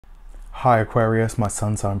Hi Aquarius, my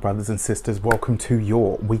sun sign brothers and sisters, welcome to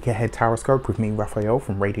your week ahead taroscope with me, Raphael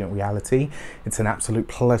from Reydiant Reality. It's an absolute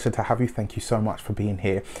pleasure to have you. Thank you so much for being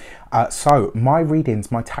here. So my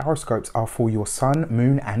readings, my taroscopes are for your sun,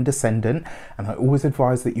 moon and ascendant, and I always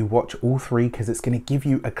advise that you watch all three because it's going to give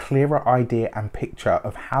you a clearer idea and picture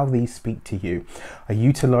of how these speak to you. I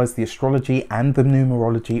utilize the astrology and the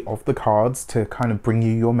numerology of the cards to kind of bring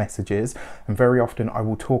you your messages, and very often I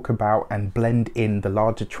will talk about and blend in the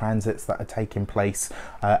larger transits that are taking place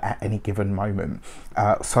at any given moment.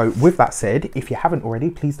 So with that said, if you haven't already,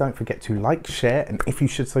 please don't forget to like, share, and if you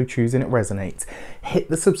should so choose and it resonates, hit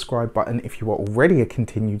the subscribe button. If you are already a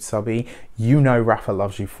continued subby, you know Rafa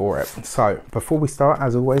loves you for it. So before we start,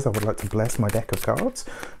 as always, I would like to bless my deck of cards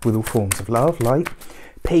with all forms of love, light,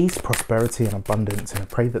 peace, prosperity and abundance, and I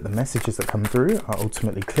pray that the messages that come through are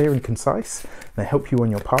ultimately clear and concise and they help you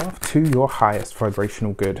on your path to your highest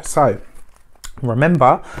vibrational good. So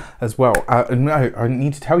remember as well, no, I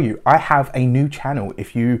need to tell you, I have a new channel.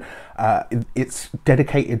 If you it's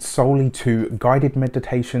dedicated solely to guided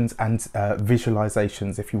meditations and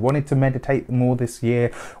visualizations. If you wanted to meditate more this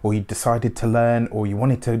year, or you decided to learn, or you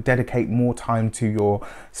wanted to dedicate more time to your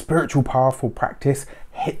spiritual path or practice,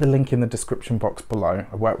 hit the link in the description box below.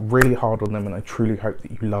 I work really hard on them and I truly hope that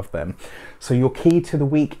you love them. So your key to the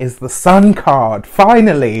week is the Sun card.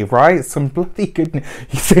 Finally, right? Some bloody good news.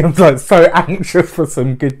 You see, I'm like so anxious for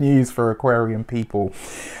some good news for Aquarian people.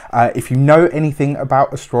 If you know anything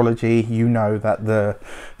about astrology, you know that the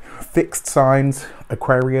fixed signs,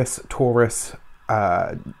 Aquarius, Taurus,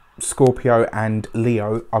 Scorpio and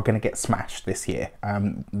Leo are going to get smashed this year.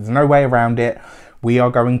 There's no way around it. We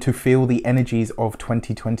are going to feel the energies of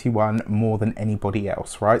 2021 more than anybody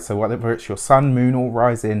else, right? So whether it's your sun, moon or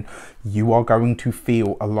rising, you are going to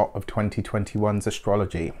feel a lot of 2021's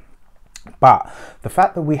astrology. But the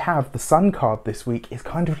fact that we have the Sun card this week is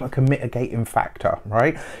kind of like a mitigating factor,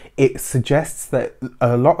 right? It suggests that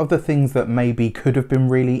a lot of the things that maybe could have been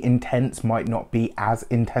really intense might not be as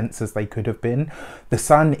intense as they could have been. The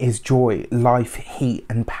Sun is joy, life, heat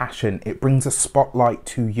and passion. It brings a spotlight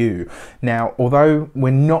to you. Now, although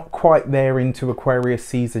we're not quite there into Aquarius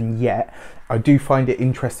season yet, I do find it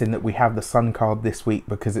interesting that we have the Sun card this week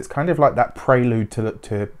because it's kind of like that prelude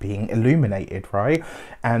to being illuminated, right?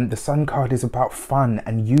 And the Sun card is about fun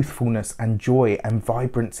and youthfulness and joy and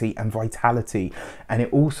vibrancy and vitality. And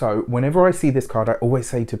it also, whenever I see this card, I always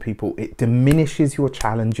say to people, it diminishes your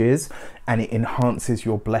challenges and it enhances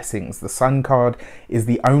your blessings. The Sun card is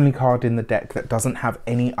the only card in the deck that doesn't have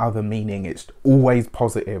any other meaning. It's always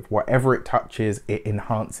positive. Whatever it touches, it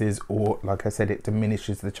enhances, or like I said, it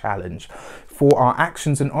diminishes the challenge. For our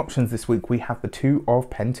actions and options this week, we have the Two of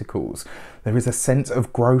Pentacles. There is a sense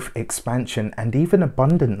of growth, expansion, and even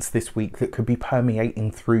abundance this week that could be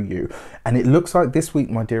permeating through you. And it looks like this week,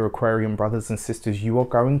 my dear Aquarian brothers and sisters, you are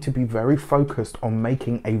going to be very focused on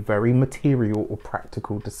making a very material or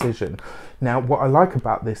practical decision. Now, what I like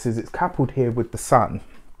about this is it's coupled here with the Sun.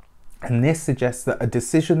 And this suggests that a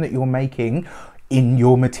decision that you're making in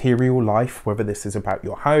your material life, whether this is about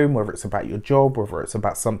your home, whether it's about your job, whether it's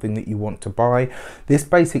about something that you want to buy, this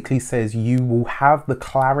basically says you will have the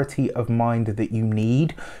clarity of mind that you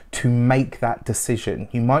need to make that decision.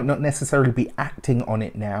 You might not necessarily be acting on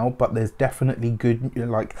it now, but there's definitely good,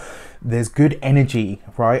 there's good energy,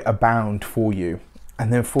 right, abound for you.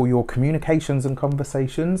 And then for your communications and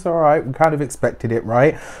conversations, all right, we kind of expected it,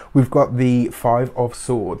 right? We've got the Five of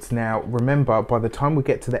Swords. Now, remember, by the time we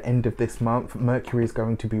get to the end of this month, Mercury is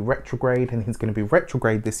going to be retrograde, and he's going to be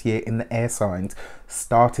retrograde this year in the air signs,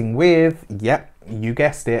 starting with, yep, you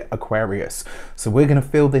guessed it, Aquarius. So we're going to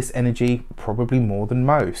feel this energy probably more than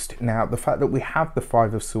most. Now, the fact that we have the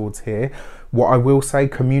Five of Swords here, what I will say,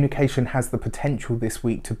 communication has the potential this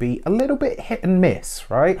week to be a little bit hit and miss,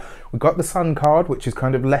 right? We've got the Sun card, which is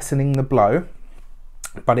kind of lessening the blow,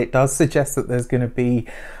 but it does suggest that there's going to be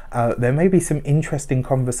there may be some interesting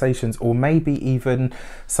conversations, or maybe even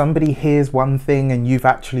somebody hears one thing and you've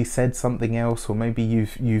actually said something else, or maybe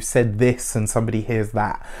you've said this and somebody hears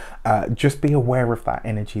that. Just be aware of that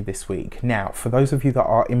energy this week. Now, for those of you that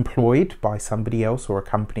are employed by somebody else or a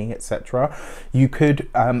company, etc., you could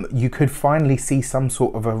finally see some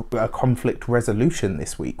sort of a conflict resolution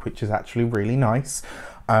this week, which is actually really nice.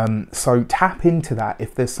 So tap into that.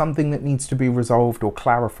 If there's something that needs to be resolved or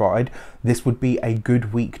clarified, this would be a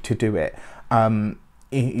good week to do it.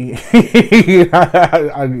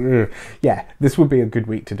 Yeah, this would be a good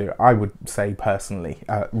week to do it, I would say personally.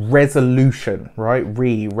 Resolution, right?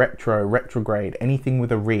 Retrograde, anything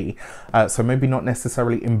with a so maybe not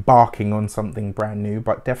necessarily embarking on something brand new,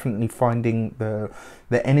 but definitely finding the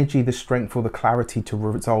energy, the strength, or the clarity to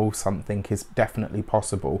resolve something is definitely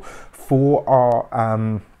possible. For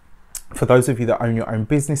those of you that own your own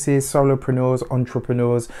businesses, solopreneurs,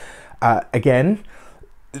 entrepreneurs, again,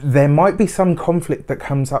 there might be some conflict that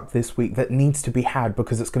comes up this week that needs to be had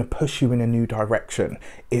because it's going to push you in a new direction.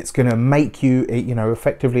 It's going to make you,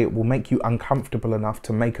 effectively it will make you uncomfortable enough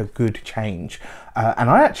to make a good change. And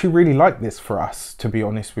I actually really like this for us, to be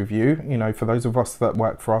honest with you. For those of us that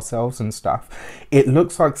work for ourselves and stuff, it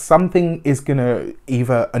looks like something is going to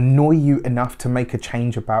either annoy you enough to make a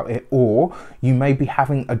change about it, or you may be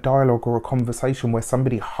having a dialogue or a conversation where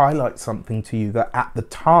somebody highlights something to you that at the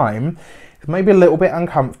time maybe a little bit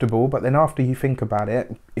uncomfortable, but then after you think about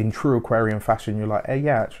it in true Aquarian fashion, you're like, hey,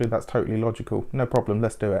 yeah, actually that's totally logical, no problem,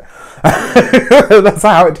 let's do it. That's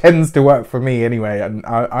how it tends to work for me anyway, and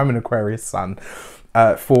I'm an Aquarius sun.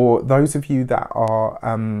 For those of you that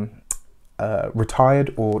are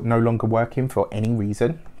retired or no longer working for any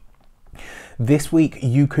reason, this week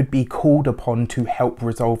you could be called upon to help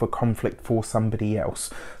resolve a conflict for somebody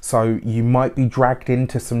else. So you might be dragged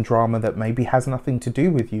into some drama that maybe has nothing to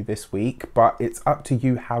do with you this week, but it's up to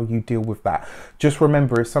you how you deal with that. Just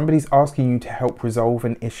remember, if somebody's asking you to help resolve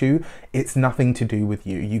an issue, it's nothing to do with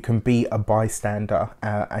you. You can be a bystander.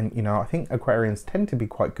 And I think Aquarians tend to be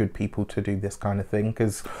quite good people to do this kind of thing,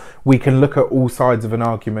 because we can look at all sides of an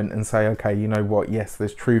argument and say, okay, you know what, yes,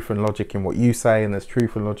 there's truth and logic in what you say, and there's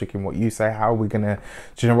truth and logic in what you say. How are we going to,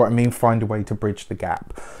 do you know what I mean, find a way to bridge the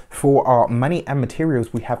gap? For our money and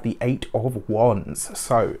materials, we have the 8 of Wands.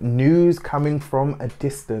 So news coming from a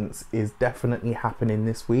distance is definitely happening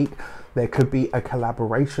this week. There could be a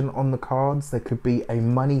collaboration on the cards. There could be a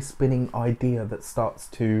money spinning idea that starts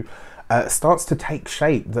to take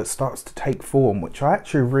shape, that starts to take form, which I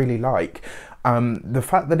actually really like. The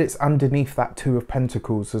fact that it's underneath that 2 of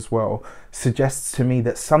Pentacles as well suggests to me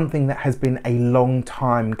that something that has been a long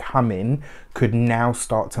time coming could now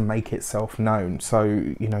start to make itself known.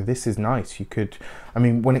 So, this is nice. You could,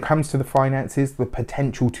 when it comes to the finances, the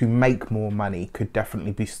potential to make more money could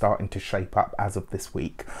definitely be starting to shape up as of this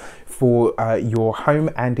week. For your home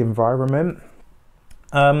and environment,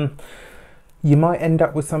 you might end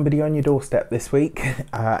up with somebody on your doorstep this week,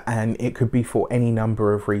 and it could be for any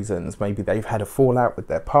number of reasons. Maybe they've had a fallout with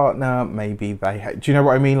their partner, maybe they had, do you know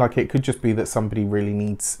what I mean? Like, it could just be that somebody really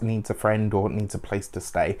needs a friend or needs a place to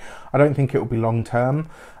stay. I don't think it will be long term,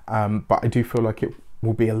 but I do feel like it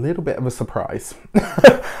will be a little bit of a surprise.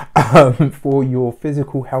 For your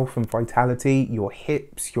physical health and vitality, your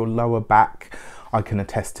hips, your lower back, I can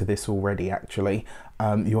attest to this already actually.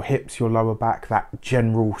 Your hips, your lower back, that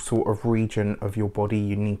general sort of region of your body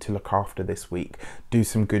you need to look after this week. Do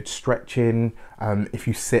some good stretching. If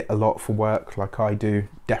you sit a lot for work like I do,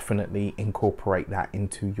 definitely incorporate that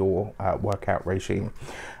into your workout regime.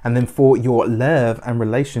 And then for your love and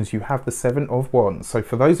relations, you have the 7 of Wands. So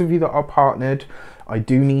for those of you that are partnered, I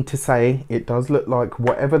do need to say it does look like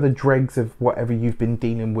whatever the dregs of whatever you've been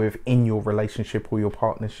dealing with in your relationship or your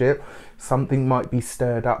partnership, something might be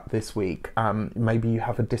stirred up this week. Maybe you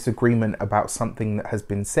have a disagreement about something that has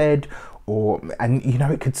been said, and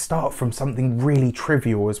it could start from something really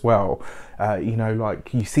trivial as well.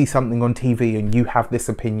 Like you see something on TV and you have this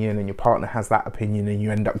opinion and your partner has that opinion, and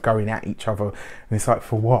you end up going at each other, and it's like,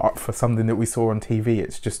 for what? For something that we saw on TV?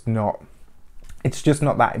 It's just not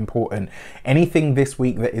that important. Anything this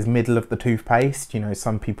week that is middle of the toothpaste,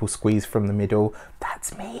 some people squeeze from the middle,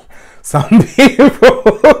 that's me. Some people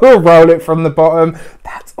roll it from the bottom,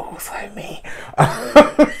 that's also me.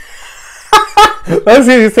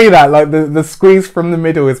 Let's see that, like the squeeze from the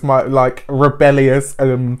middle is my like rebellious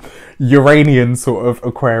Uranian sort of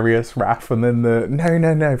Aquarius wrath, and then the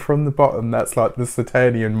no from the bottom, that's like the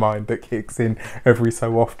Saturnian mind that kicks in every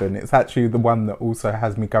so often. It's actually the one that also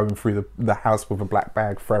has me going through the house with a black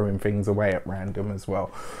bag, throwing things away at random as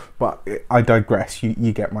well. But I digress,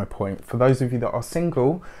 you get my point. For those of you that are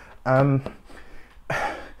single,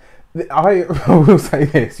 I will say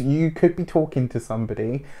this, you could be talking to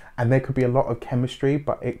somebody and there could be a lot of chemistry,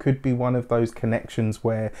 but it could be one of those connections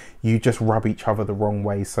where you just rub each other the wrong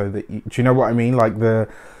way, so that do you know what I mean? Like the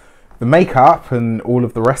makeup and all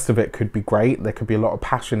of the rest of it could be great. There could be a lot of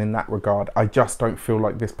passion in that regard. I just don't feel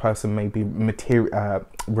like this person may be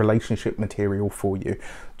relationship material for you.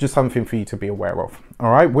 Just something for you to be aware of.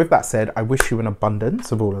 All right, with that said, I wish you an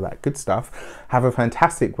abundance of all of that good stuff. Have a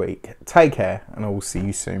fantastic week. Take care, and I will see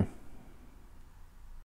you soon.